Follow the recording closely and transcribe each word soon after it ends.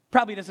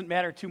probably doesn't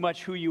matter too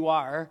much who you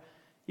are,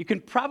 you can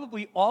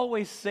probably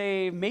always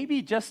say,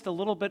 maybe just a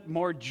little bit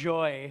more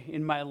joy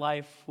in my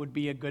life would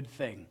be a good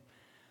thing.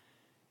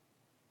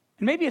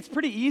 And maybe it's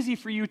pretty easy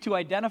for you to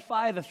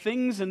identify the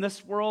things in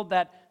this world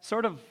that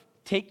sort of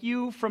take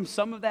you from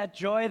some of that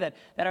joy, that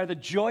are the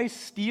joy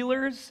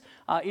stealers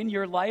in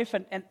your life.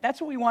 And that's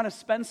what we want to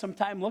spend some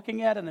time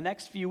looking at in the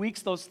next few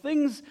weeks, those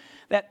things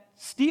that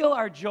steal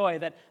our joy,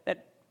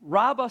 that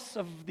rob us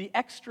of the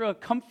extra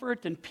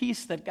comfort and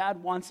peace that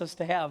God wants us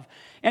to have.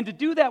 And to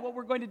do that, what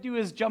we're going to do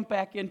is jump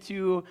back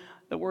into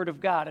the Word of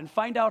God and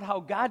find out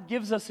how God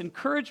gives us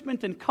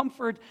encouragement and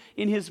comfort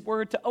in His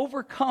Word to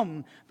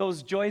overcome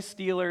those joy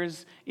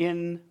stealers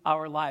in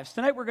our lives.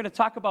 Tonight we're going to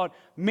talk about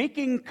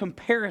making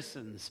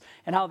comparisons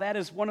and how that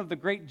is one of the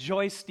great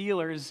joy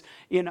stealers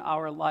in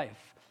our life.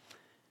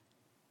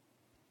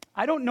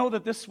 I don't know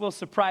that this will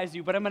surprise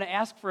you, but I'm going to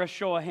ask for a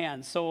show of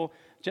hands. So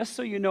just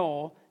so you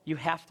know, you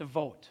have to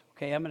vote,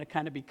 okay? I'm going to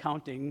kind of be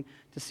counting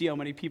to see how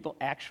many people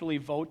actually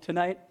vote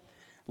tonight.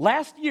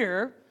 Last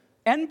year,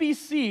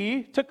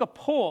 NBC took a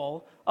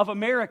poll of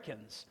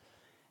Americans,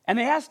 and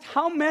they asked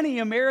how many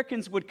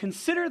Americans would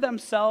consider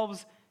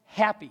themselves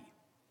happy.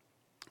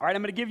 All right,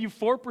 I'm going to give you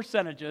 4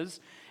 percentages,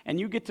 and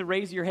you get to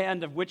raise your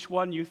hand of which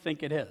one you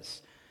think it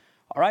is.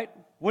 All right,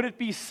 would it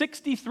be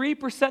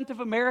 63% of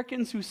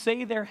Americans who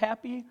say they're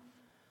happy?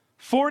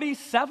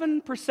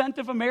 47%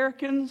 of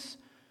Americans?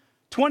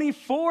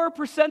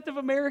 24% of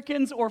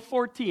Americans, or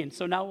 14%?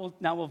 So now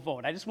we'll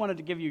vote. I just wanted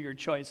to give you your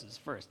choices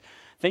first.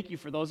 Thank you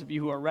for those of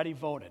you who already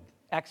voted.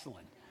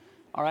 Excellent.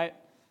 All right,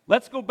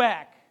 let's go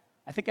back.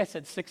 I think I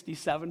said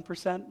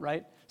 67%,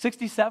 right?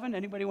 67?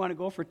 Anybody want to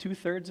go for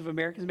 2/3 of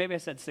Americans? Maybe I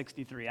said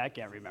 63. I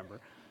can't remember.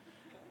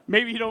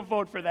 Maybe you don't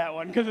vote for that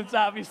one because it's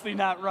obviously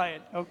not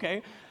right,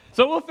 okay?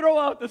 So we'll throw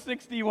out the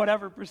 60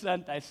 whatever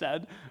percent I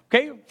said.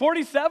 Okay,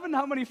 47,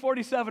 how many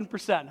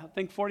 47%? I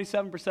think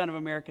 47% of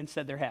Americans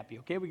said they're happy.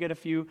 Okay, we get a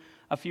few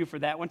for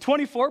that one.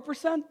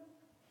 24%?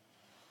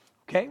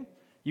 Okay,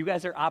 you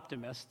guys are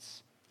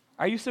optimists.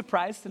 Are you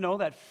surprised to know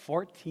that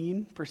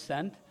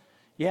 14%?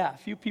 Yeah, a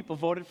few people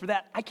voted for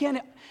that.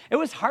 It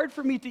was hard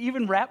for me to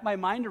even wrap my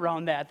mind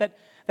around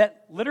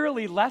that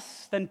literally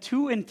less than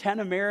 2 in 10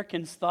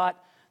 Americans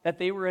thought that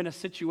they were in a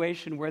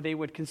situation where they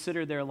would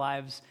consider their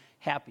lives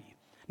happy.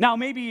 Now,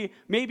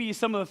 maybe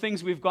some of the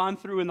things we've gone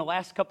through in the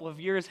last couple of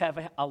years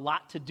have a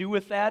lot to do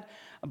with that,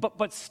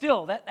 but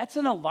still, that's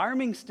an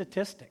alarming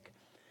statistic.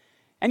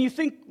 And you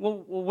think,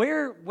 well,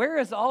 where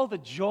is all the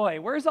joy?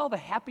 Where is all the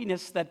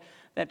happiness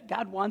that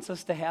God wants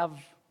us to have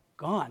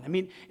gone? I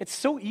mean, it's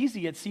so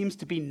easy, it seems,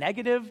 to be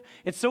negative.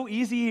 It's so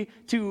easy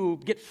to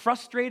get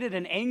frustrated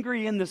and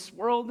angry in this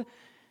world.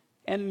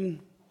 And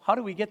how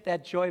do we get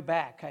that joy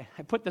back?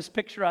 I put this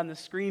picture on the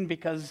screen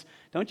because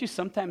don't you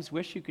sometimes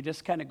wish you could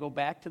just kind of go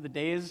back to the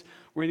days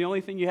where the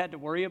only thing you had to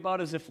worry about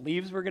is if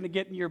leaves were going to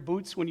get in your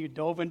boots when you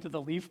dove into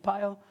the leaf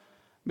pile?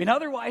 I mean,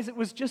 otherwise it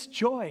was just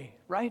joy,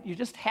 right? You're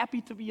just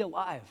happy to be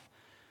alive.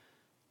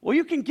 Well,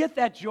 you can get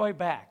that joy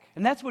back,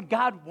 and that's what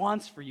God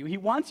wants for you. He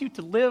wants you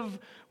to live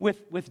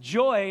with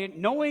joy,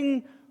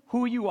 knowing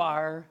who you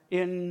are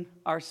in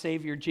our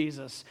Savior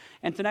Jesus.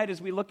 And tonight,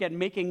 as we look at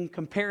making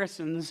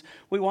comparisons,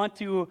 we want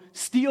to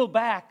steal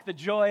back the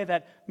joy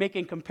that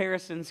making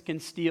comparisons can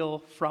steal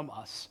from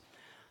us.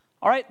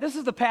 All right, this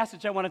is the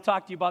passage I want to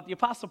talk to you about. The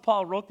Apostle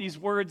Paul wrote these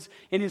words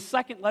in his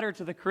second letter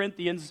to the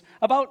Corinthians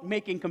about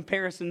making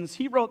comparisons.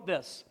 He wrote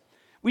this: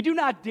 "We do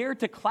not dare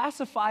to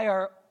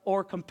classify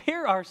or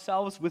compare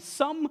ourselves with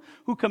some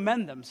who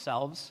commend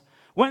themselves.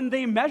 When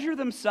they measure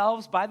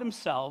themselves by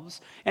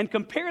themselves and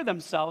compare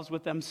themselves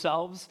with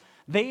themselves,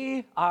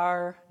 they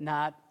are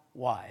not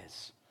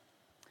wise."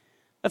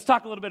 Let's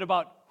talk a little bit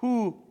about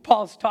who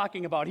Paul's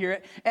talking about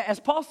here. As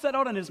Paul set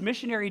out on his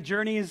missionary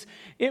journeys,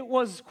 it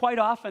was quite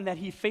often that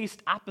he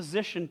faced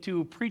opposition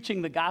to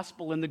preaching the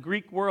gospel in the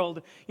Greek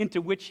world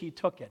into which he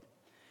took it.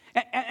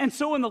 And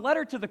so in the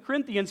letter to the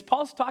Corinthians,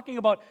 Paul's talking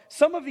about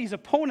some of these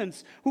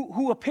opponents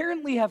who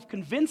apparently have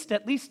convinced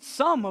at least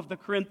some of the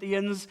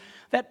Corinthians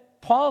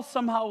that Paul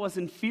somehow was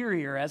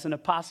inferior as an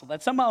apostle,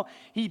 that somehow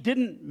he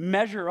didn't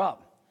measure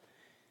up.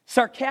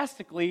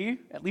 Sarcastically,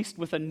 at least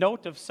with a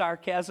note of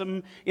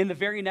sarcasm, in the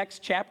very next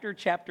chapter,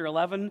 chapter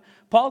 11,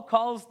 Paul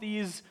calls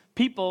these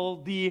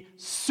people the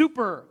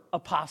super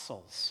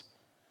apostles.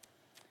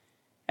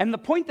 And the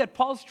point that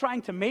Paul's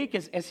trying to make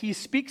as he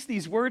speaks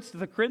these words to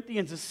the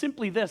Corinthians is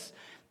simply this: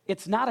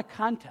 it's not a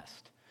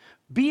contest.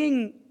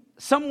 Being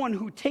someone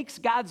who takes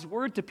God's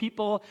word to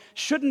people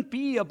shouldn't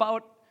be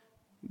about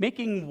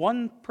making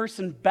one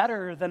person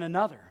better than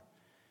another.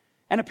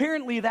 And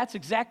apparently that's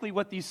exactly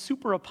what these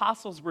super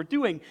apostles were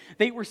doing.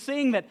 They were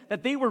saying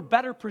that they were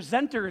better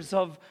presenters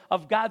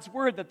of God's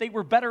word, that they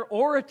were better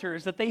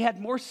orators, that they had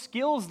more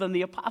skills than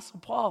the Apostle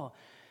Paul.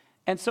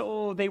 And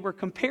so they were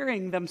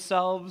comparing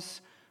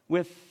themselves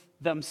with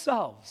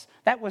themselves.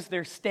 That was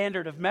their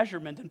standard of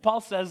measurement. And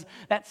Paul says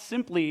that's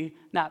simply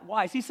not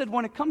wise. He said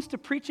when it comes to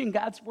preaching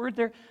God's word,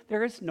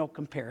 there is no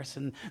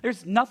comparison.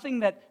 There's nothing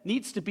that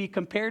needs to be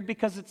compared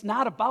because it's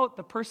not about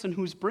the person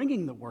who's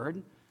bringing the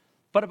word.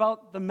 but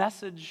about the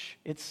message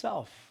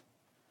itself.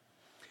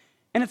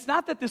 And it's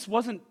not that this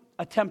wasn't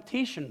a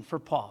temptation for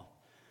Paul.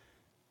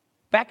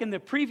 Back in the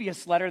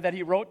previous letter that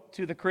he wrote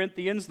to the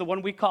Corinthians, the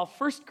one we call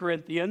 1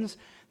 Corinthians,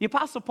 the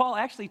Apostle Paul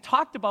actually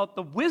talked about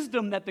the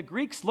wisdom that the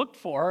Greeks looked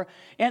for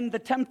and the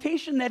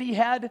temptation that he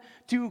had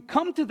to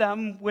come to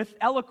them with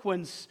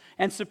eloquence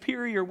and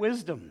superior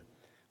wisdom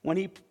when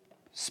he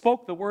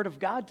spoke the word of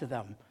God to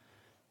them.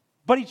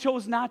 But he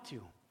chose not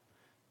to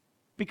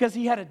because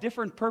he had a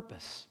different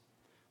purpose.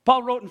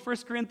 Paul wrote in 1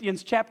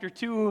 Corinthians chapter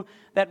 2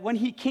 that when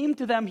he came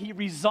to them, he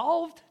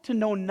resolved to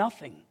know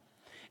nothing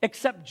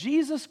except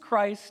Jesus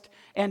Christ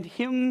and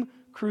him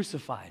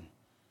crucified.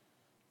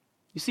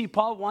 You see,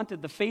 Paul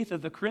wanted the faith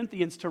of the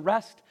Corinthians to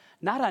rest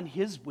not on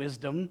his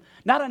wisdom,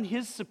 not on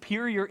his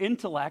superior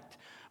intellect,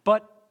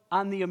 but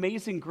on the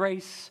amazing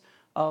grace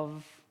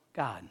of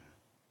God.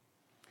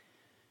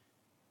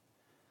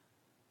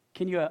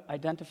 Can you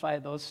identify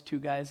those two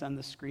guys on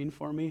the screen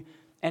for me?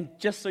 And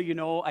just so you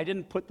know, I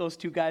didn't put those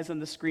two guys on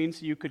the screen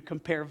so you could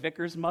compare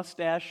Vickers'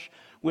 mustache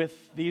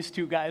with these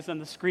two guys on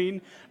the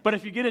screen. But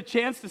if you get a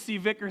chance to see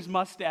Vickers'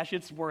 mustache,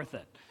 it's worth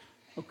it.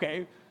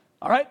 Okay?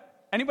 All right?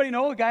 Anybody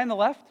know the guy on the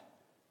left?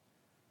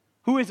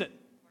 Who is it?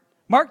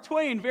 Mark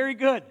Twain. Very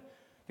good.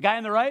 The guy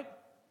on the right?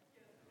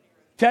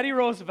 Teddy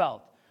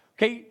Roosevelt.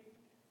 Okay?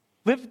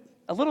 Lived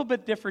a little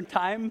bit different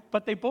time,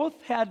 but they both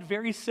had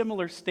very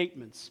similar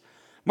statements.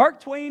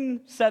 Mark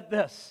Twain said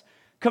this: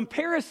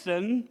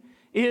 comparison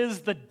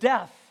is the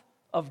death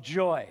of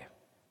joy.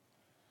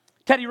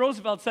 Teddy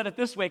Roosevelt said it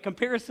this way: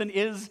 comparison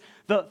is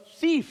the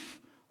thief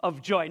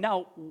of joy.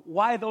 Now,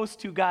 why those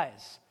two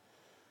guys?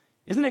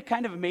 Isn't it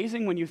kind of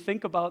amazing when you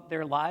think about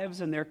their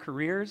lives and their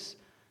careers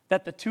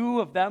that the two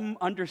of them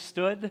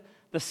understood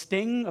the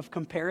sting of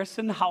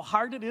comparison, how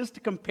hard it is to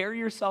compare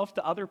yourself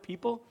to other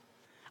people?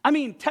 I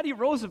mean, Teddy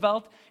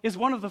Roosevelt is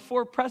one of the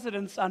 4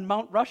 presidents on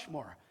Mount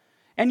Rushmore,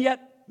 and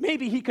yet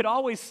maybe he could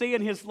always say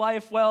in his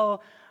life,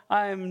 well,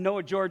 I'm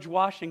no George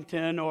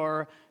Washington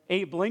or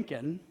Abe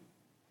Lincoln.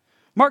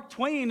 Mark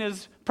Twain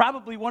is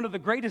probably one of the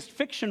greatest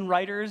fiction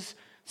writers,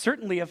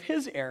 certainly of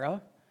his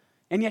era,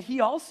 and yet he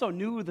also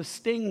knew the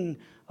sting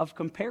of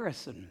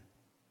comparison.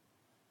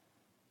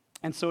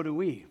 And so do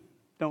we,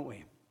 don't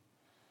we?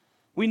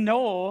 We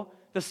know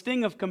the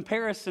sting of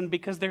comparison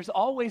because there's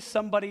always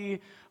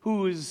somebody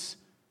who's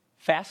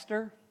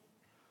faster,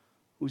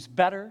 who's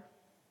better,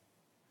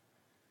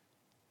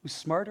 who's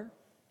smarter,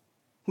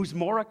 who's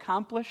more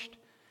accomplished.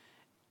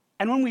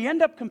 And when we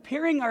end up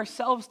comparing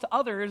ourselves to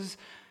others,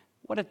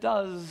 what it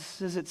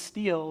does is it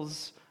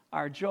steals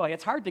our joy.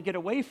 It's hard to get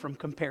away from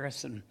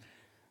comparison.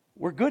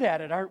 We're good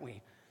at it, aren't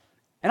we?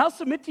 And I'll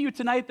submit to you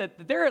tonight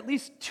that there are at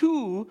least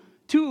two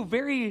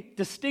very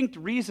distinct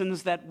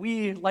reasons that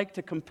we like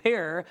to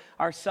compare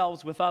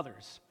ourselves with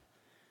others.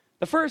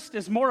 The first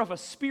is more of a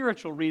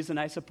spiritual reason,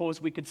 I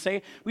suppose we could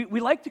say. We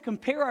like to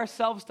compare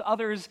ourselves to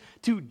others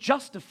to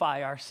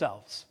justify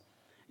ourselves.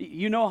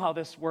 You know how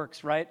this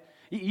works, right?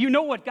 You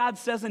know what God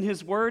says in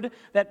his word,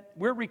 that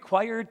we're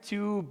required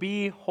to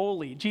be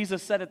holy.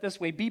 Jesus said it this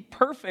way: be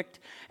perfect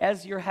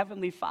as your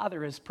heavenly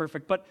Father is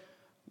perfect. But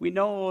we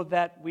know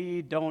that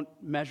we don't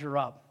measure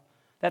up,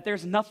 that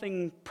there's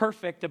nothing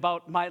perfect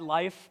about my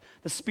life,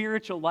 the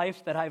spiritual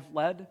life that I've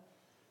led.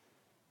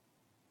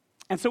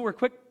 And so we're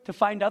quick to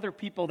find other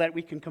people that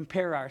we can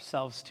compare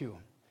ourselves to,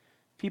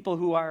 people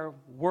who are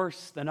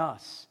worse than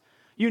us.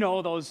 You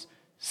know, those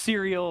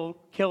serial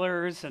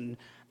killers and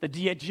the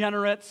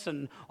degenerates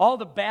and all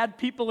the bad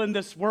people in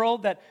this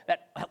world that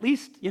at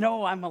least, you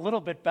know, I'm a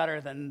little bit better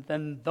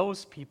than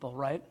those people,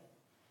 right?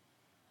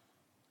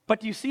 But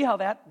do you see how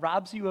that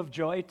robs you of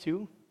joy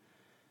too?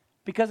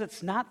 Because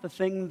it's not the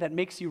thing that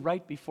makes you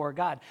right before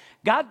God.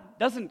 God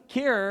doesn't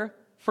care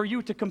for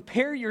you to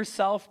compare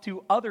yourself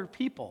to other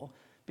people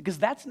because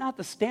that's not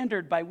the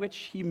standard by which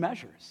he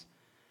measures.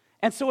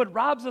 And so it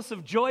robs us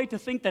of joy to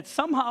think that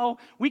somehow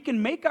we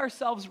can make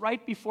ourselves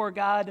right before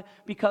God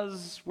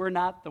because we're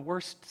not the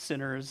worst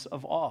sinners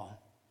of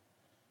all.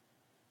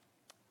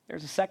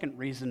 There's a second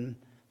reason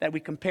that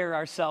we compare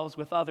ourselves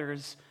with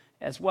others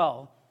as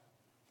well.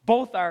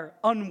 Both are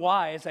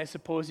unwise, I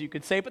suppose you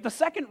could say. But the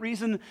second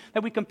reason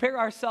that we compare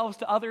ourselves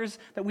to others,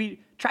 that we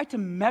try to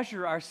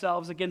measure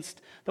ourselves against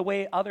the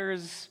way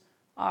others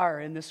are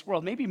in this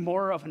world, maybe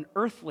more of an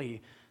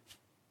earthly,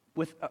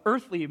 with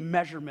earthly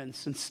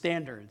measurements and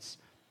standards.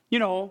 You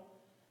know,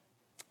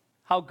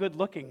 how good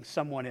looking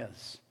someone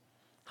is,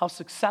 how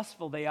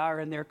successful they are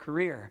in their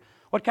career,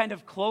 what kind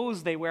of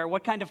clothes they wear,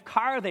 what kind of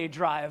car they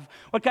drive,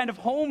 what kind of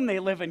home they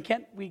live in.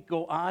 Can't we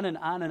go on and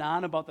on and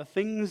on about the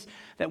things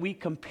that we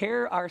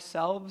compare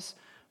ourselves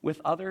with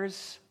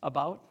others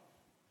about?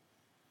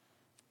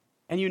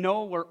 And you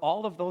know where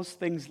all of those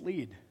things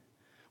lead.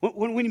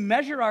 When we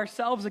measure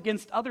ourselves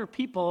against other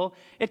people,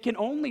 it can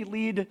only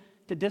lead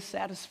to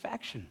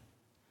dissatisfaction,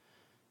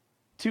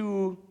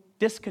 to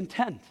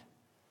discontent.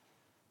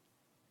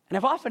 And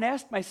I've often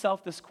asked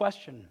myself this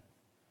question: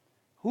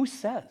 who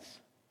says?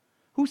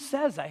 Who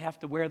says I have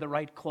to wear the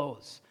right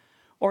clothes,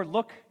 or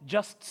look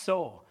just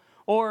so,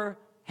 or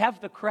have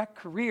the correct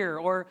career,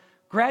 or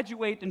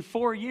graduate in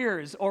 4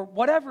 years, or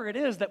whatever it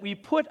is that we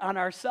put on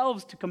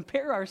ourselves to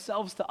compare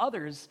ourselves to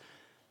others,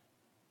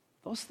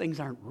 those things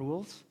aren't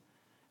rules.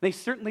 They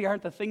certainly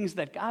aren't the things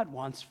that God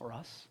wants for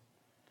us.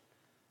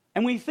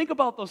 And when you think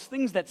about those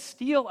things that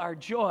steal our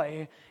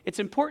joy, it's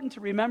important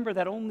to remember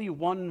that only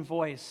one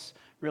voice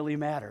really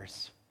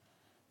matters,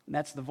 and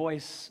that's the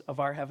voice of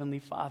our Heavenly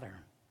Father.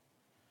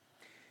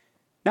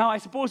 Now, I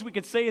suppose we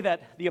could say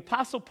that the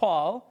Apostle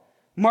Paul,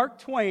 Mark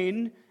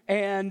Twain,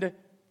 and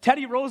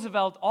Teddy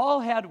Roosevelt all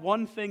had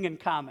one thing in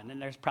common,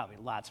 and there's probably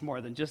lots more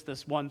than just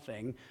this one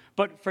thing,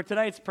 but for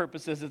tonight's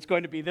purposes, it's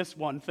going to be this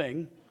one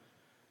thing.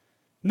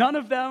 None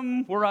of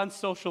them were on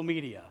social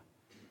media.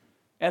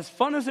 As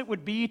fun as it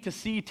would be to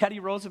see Teddy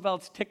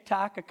Roosevelt's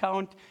TikTok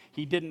account,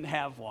 he didn't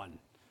have one,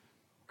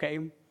 okay?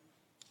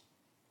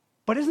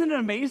 But isn't it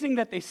amazing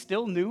that they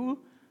still knew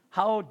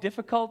how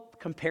difficult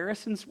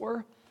comparisons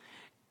were?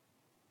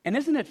 And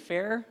isn't it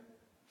fair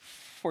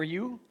for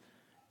you,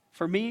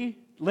 for me,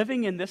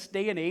 living in this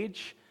day and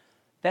age,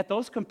 that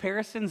those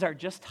comparisons are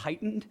just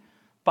heightened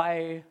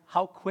by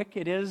how quick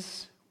it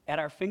is at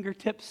our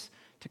fingertips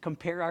to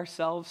compare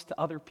ourselves to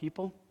other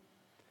people?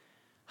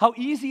 How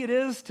easy it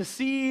is to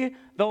see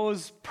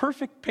those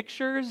perfect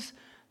pictures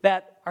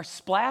that are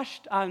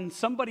splashed on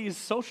somebody's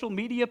social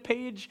media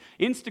page,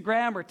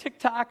 Instagram or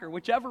TikTok or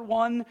whichever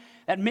one,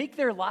 that make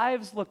their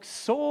lives look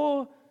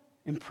so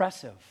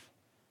impressive,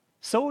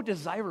 so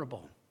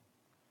desirable.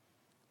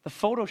 The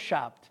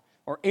photoshopped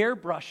or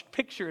airbrushed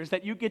pictures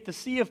that you get to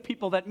see of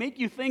people that make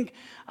you think,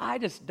 I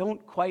just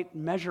don't quite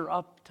measure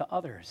up to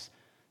others.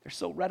 They're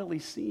so readily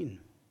seen.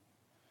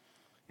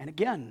 And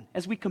again,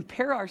 as we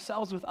compare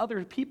ourselves with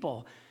other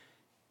people,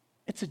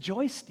 it's a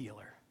joy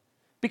stealer.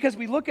 Because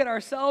we look at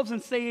ourselves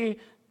and say,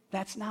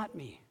 that's not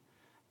me.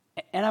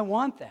 And I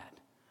want that.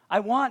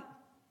 I want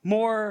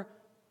more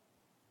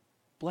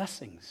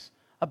blessings,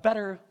 a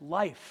better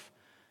life,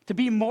 to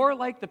be more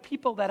like the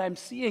people that I'm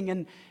seeing,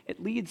 and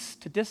it leads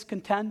to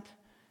discontent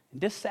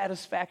and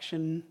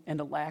dissatisfaction and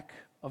a lack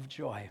of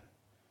joy.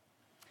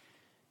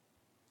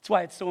 That's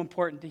why it's so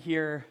important to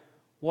hear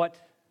what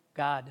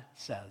God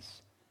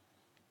says.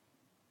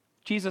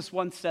 Jesus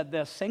once said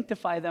this,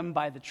 sanctify them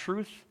by the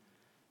truth.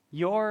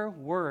 Your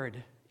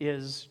word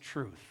is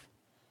truth.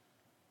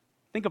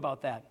 Think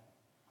about that.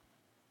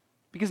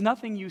 Because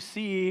nothing you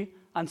see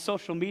on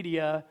social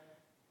media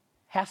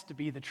has to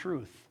be the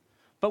truth.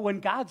 But when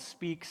God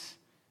speaks,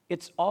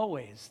 it's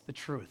always the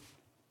truth.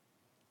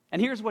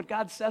 And here's what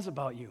God says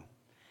about you.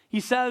 He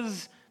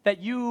says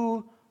that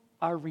you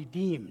are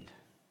redeemed,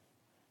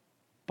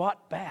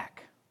 bought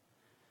back.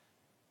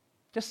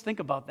 Just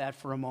think about that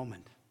for a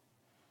moment.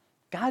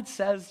 God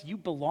says you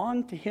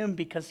belong to him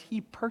because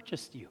he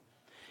purchased you.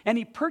 And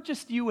he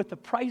purchased you with the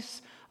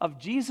price of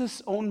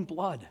Jesus' own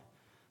blood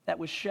that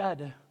was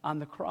shed on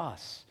the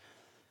cross.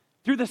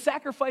 Through the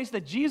sacrifice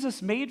that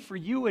Jesus made for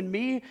you and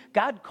me,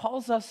 God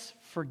calls us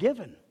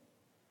forgiven.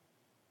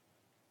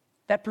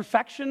 That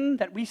perfection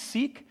that we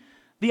seek,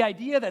 the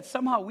idea that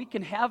somehow we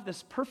can have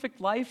this perfect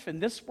life in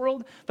this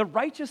world, the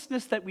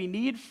righteousness that we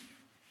need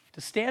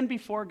to stand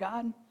before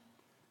God,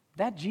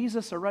 that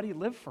Jesus already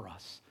lived for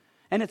us.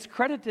 And it's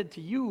credited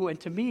to you and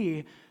to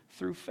me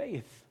through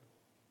faith.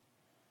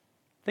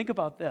 Think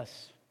about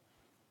this.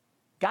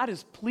 God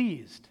is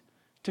pleased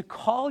to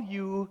call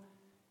you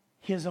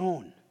his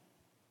own.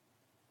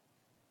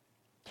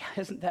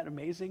 Yeah, isn't that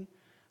amazing?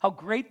 How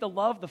great the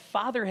love the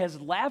Father has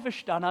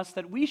lavished on us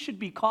that we should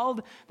be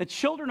called the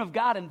children of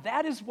God, and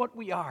that is what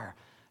we are,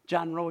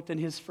 John wrote in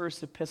his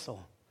first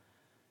epistle.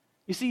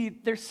 You see,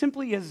 there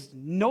simply is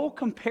no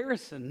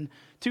comparison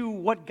to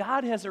what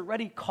God has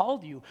already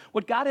called you,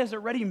 what God has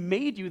already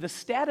made you, the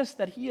status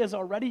that he has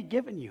already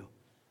given you.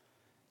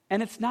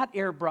 And it's not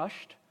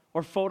airbrushed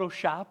or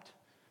photoshopped.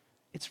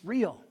 It's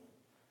real.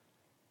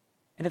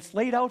 And it's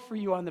laid out for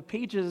you on the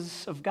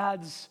pages of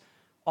God's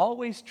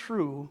always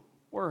true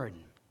word.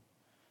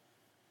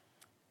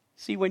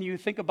 See, when you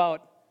think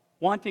about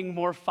wanting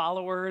more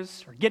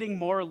followers or getting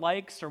more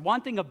likes or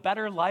wanting a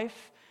better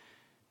life,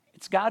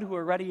 it's God who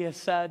already has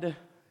said,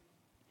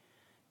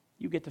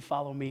 you get to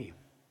follow me.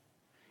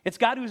 It's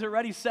God who's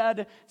already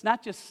said, it's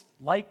not just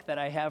like that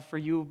I have for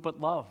you, but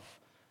love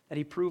that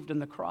he proved in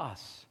the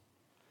cross.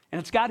 And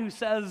it's God who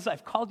says,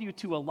 I've called you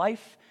to a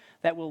life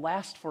that will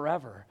last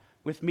forever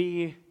with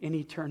me in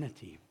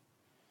eternity.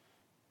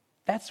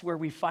 That's where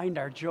we find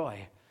our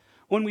joy.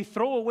 When we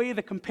throw away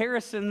the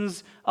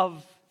comparisons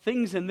of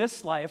things in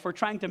this life, we're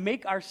trying to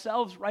make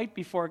ourselves right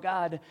before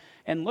God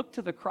and look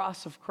to the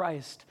cross of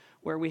Christ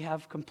where we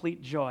have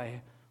complete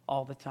joy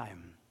all the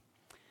time.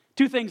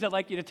 Two things I'd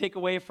like you to take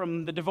away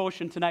from the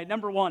devotion tonight.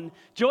 Number one,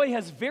 joy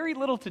has very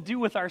little to do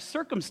with our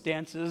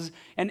circumstances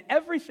and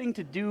everything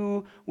to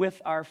do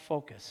with our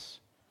focus.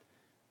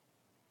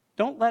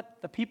 Don't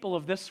let the people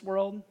of this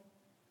world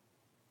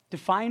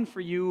define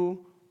for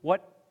you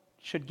what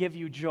should give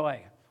you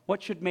joy,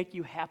 what should make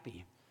you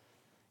happy.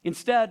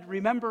 Instead,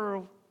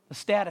 remember the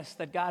status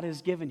that God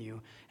has given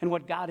you and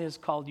what God has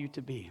called you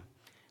to be.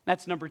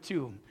 That's number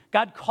two.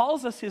 God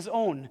calls us his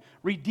own,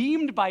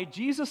 redeemed by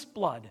Jesus'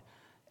 blood,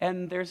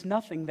 And there's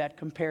nothing that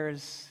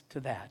compares to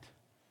that.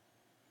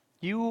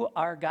 You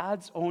are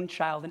God's own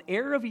child, an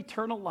heir of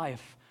eternal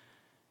life,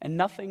 and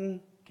nothing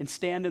can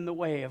stand in the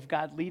way of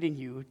God leading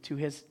you to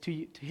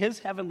his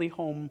heavenly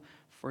home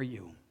for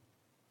you.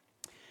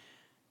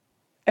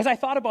 As I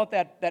thought about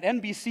that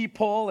NBC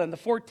poll and the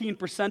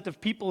 14% of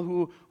people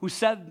who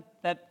said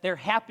that they're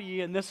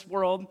happy in this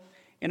world,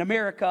 in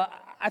America,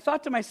 I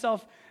thought to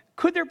myself,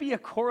 could there be a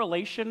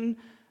correlation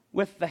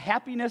with the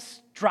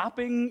happiness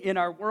dropping in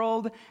our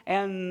world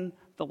and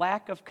the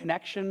lack of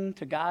connection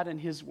to God and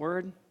His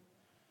Word?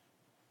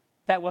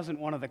 That wasn't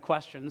one of the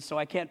questions, so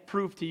I can't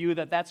prove to you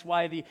that that's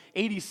why the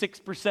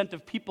 86%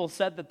 of people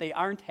said that they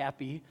aren't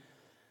happy.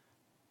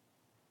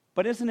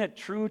 But isn't it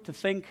true to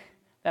think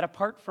that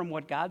apart from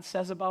what God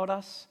says about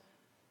us,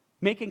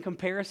 making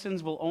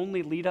comparisons will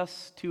only lead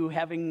us to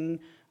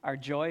having our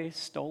joy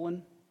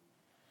stolen?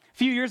 A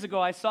few years ago,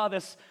 I saw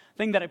this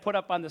thing that I put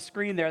up on the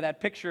screen there, that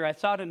picture. I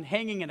saw it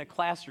hanging in a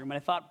classroom, and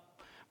I thought,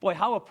 boy,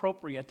 how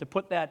appropriate to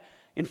put that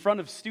in front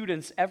of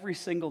students every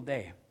single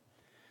day.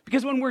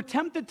 Because when we're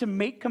tempted to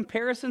make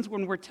comparisons,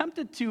 when we're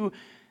tempted to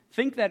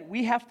think that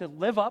we have to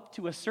live up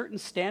to a certain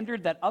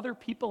standard that other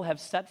people have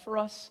set for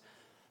us,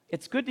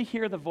 it's good to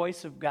hear the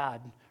voice of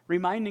God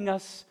reminding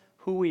us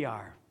who we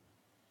are.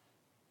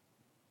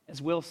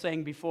 As Will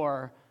sang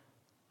before,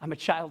 I'm a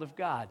child of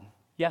God.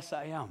 Yes,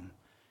 I am.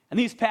 And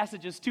these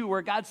passages, too,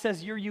 where God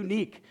says you're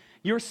unique,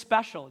 you're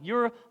special,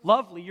 you're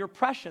lovely, you're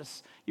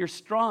precious, you're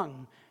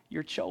strong,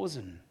 you're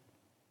chosen.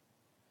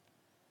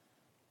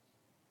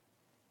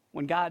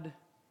 When God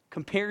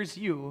compares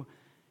you,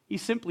 He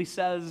simply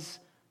says,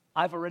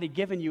 I've already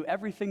given you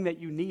everything that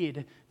you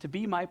need to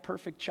be my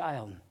perfect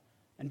child.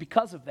 And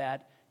because of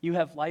that, you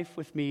have life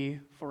with me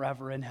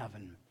forever in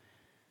heaven.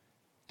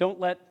 Don't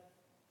let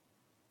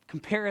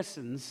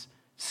comparisons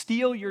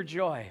steal your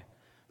joy,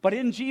 but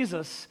in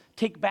Jesus,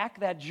 take back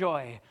that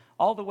joy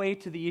all the way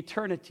to the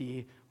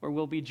eternity where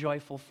we'll be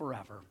joyful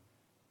forever.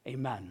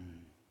 Amen.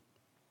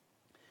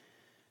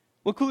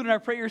 We'll include in our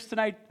prayers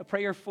tonight a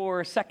prayer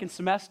for second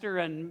semester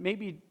and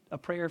maybe a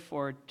prayer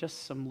for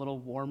just some little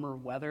warmer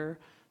weather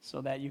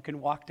so that you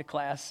can walk to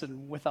class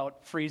and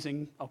without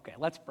freezing. Okay,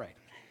 let's pray.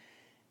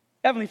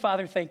 Heavenly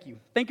Father, thank you.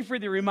 Thank you for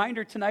the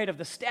reminder tonight of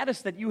the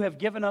status that you have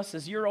given us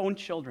as your own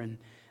children.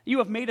 You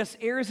have made us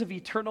heirs of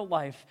eternal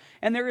life,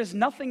 and there is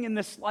nothing in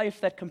this life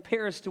that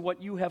compares to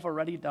what you have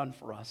already done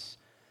for us.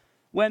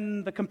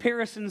 When the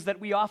comparisons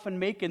that we often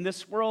make in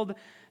this world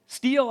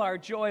steal our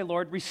joy,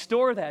 Lord,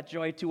 restore that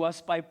joy to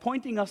us by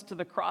pointing us to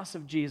the cross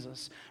of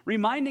Jesus,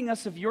 reminding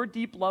us of your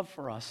deep love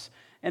for us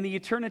and the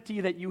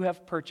eternity that you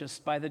have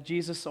purchased by the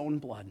Jesus' own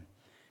blood.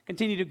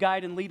 Continue to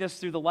guide and lead us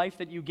through the life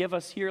that you give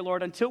us here,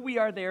 Lord, until we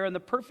are there in the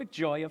perfect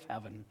joy of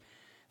heaven.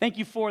 Thank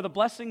you for the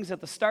blessings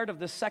at the start of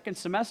this second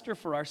semester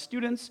for our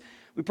students.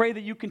 We pray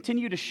that you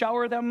continue to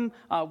shower them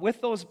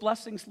with those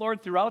blessings,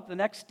 Lord, throughout the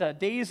next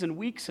days and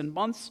weeks and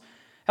months.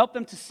 Help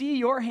them to see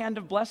your hand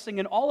of blessing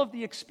in all of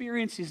the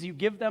experiences you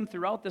give them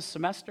throughout this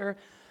semester,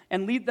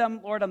 and lead them,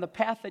 Lord, on the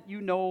path that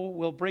you know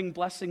will bring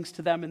blessings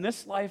to them in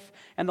this life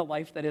and the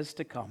life that is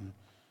to come.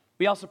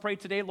 We also pray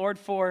today, Lord,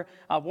 for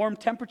warm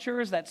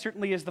temperatures. That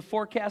certainly is the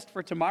forecast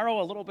for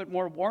tomorrow, a little bit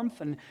more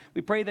warmth. And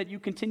we pray that you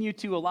continue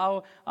to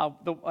allow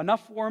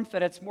enough warmth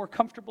that it's more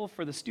comfortable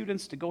for the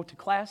students to go to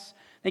class.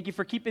 Thank you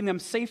for keeping them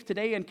safe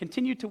today, and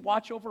continue to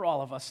watch over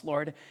all of us,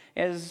 Lord,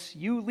 as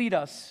you lead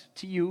us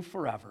to you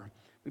forever.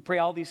 We pray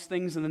all these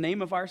things in the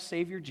name of our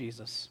Savior,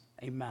 Jesus.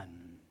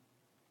 Amen.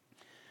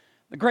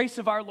 The grace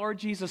of our Lord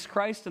Jesus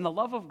Christ and the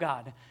love of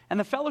God and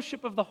the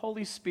fellowship of the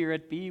Holy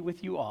Spirit be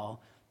with you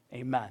all.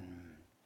 Amen.